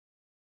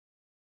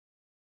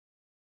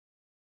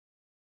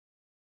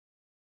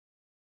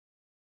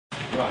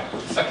Right,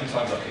 second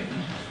time lucky.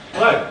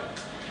 Hello.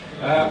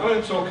 I'm going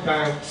to talk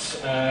about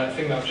a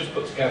thing that I've just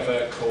put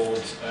together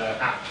called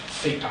app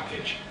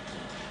Cpackage.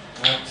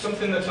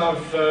 Something that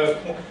I've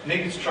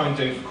needed to try and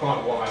do for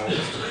quite a while is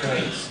to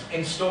create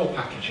install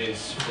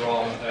packages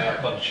from a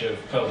bunch of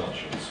Perl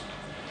modules.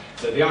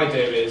 So the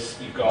idea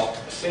is you've got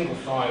a single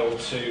file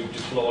to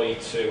deploy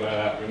to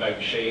a remote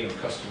machine or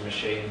custom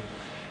machine,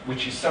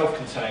 which is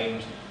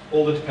self-contained.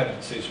 All the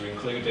dependencies are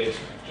included.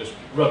 Just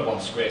run one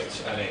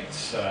script and it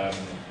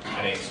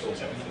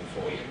installs everything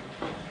for you.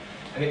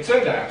 And it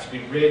turned out to be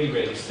really,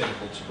 really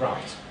simple to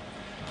write,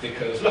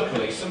 because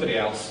luckily somebody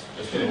else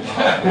has done all the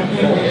hard work.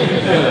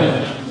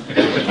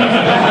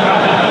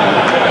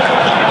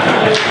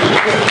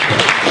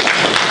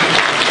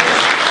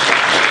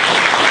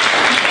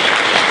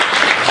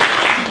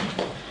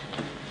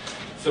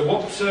 So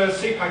what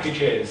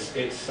Cpackage is,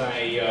 it's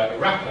a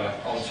wrapper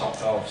on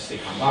top of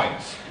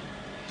Cpackage.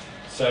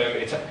 So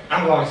it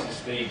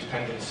analyses the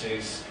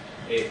dependencies,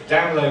 it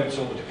downloads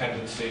all the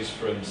dependencies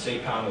from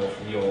Cpan or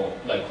from your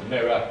local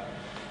mirror,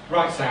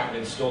 writes out an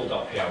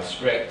install.pl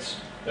script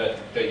that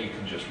you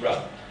can just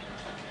run.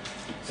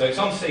 So it's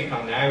on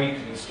Cpan now, you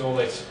can install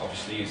it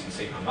obviously using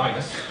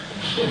Cpan-,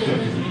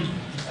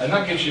 and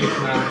that gives you a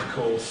command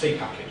called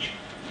Cpackage.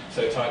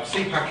 So type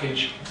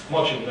Cpackage,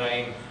 module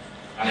name,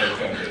 and it will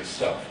go and do its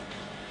stuff.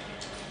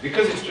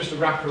 Because it's just a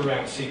wrapper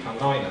around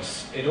Cpan-,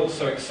 it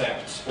also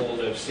accepts all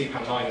of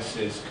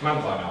Cpan-'s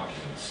command line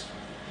arguments.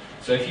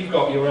 So if you've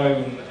got your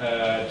own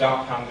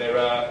darkpan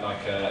mirror,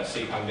 like a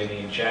Cpan mini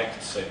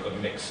inject, so you've got a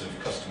mix of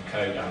custom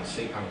code and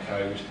Cpan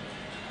code,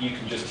 you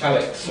can just tell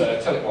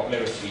it what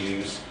mirror to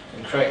use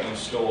and create an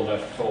installer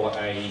for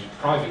a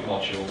private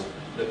module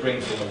that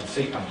brings in all the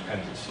Cpan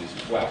dependencies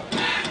as well.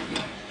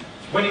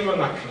 When you run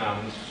that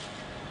command,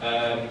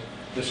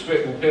 the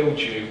script will build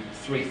you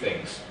three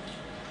things.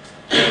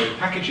 A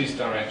packages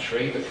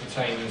directory that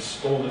contains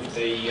all of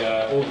the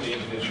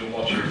individual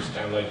modules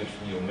downloaded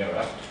from your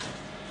mirror.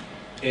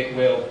 It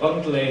will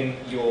bundle in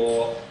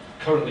your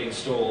currently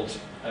installed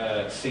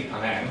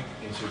Cpan-m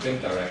into a bin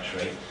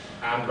directory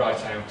and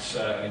write out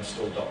an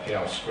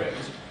install.pl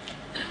script.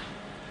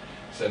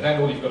 So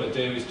then all you've got to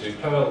do is do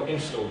Perl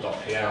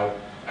install.pl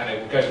and it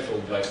will go through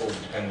all the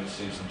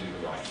dependencies and do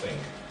the right thing.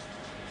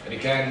 And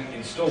again,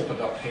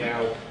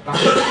 install.pl,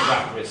 that's the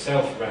wrapper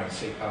itself around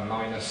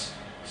Cpan-,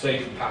 so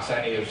you can pass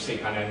any of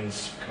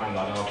Cpan-n's command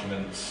line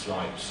arguments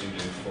like sudo,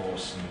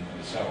 force,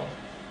 and so on.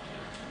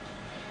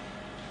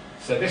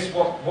 So this,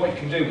 what you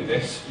can do with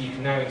this, you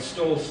can now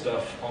install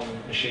stuff on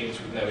machines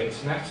with no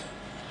internet.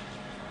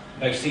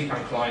 No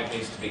Cpan client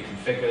needs to be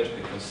configured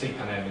because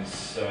Cpan-m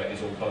is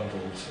all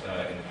bundled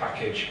in the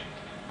package.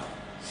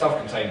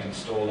 Self-contained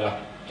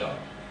installer, done.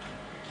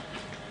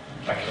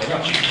 Thank you very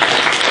much.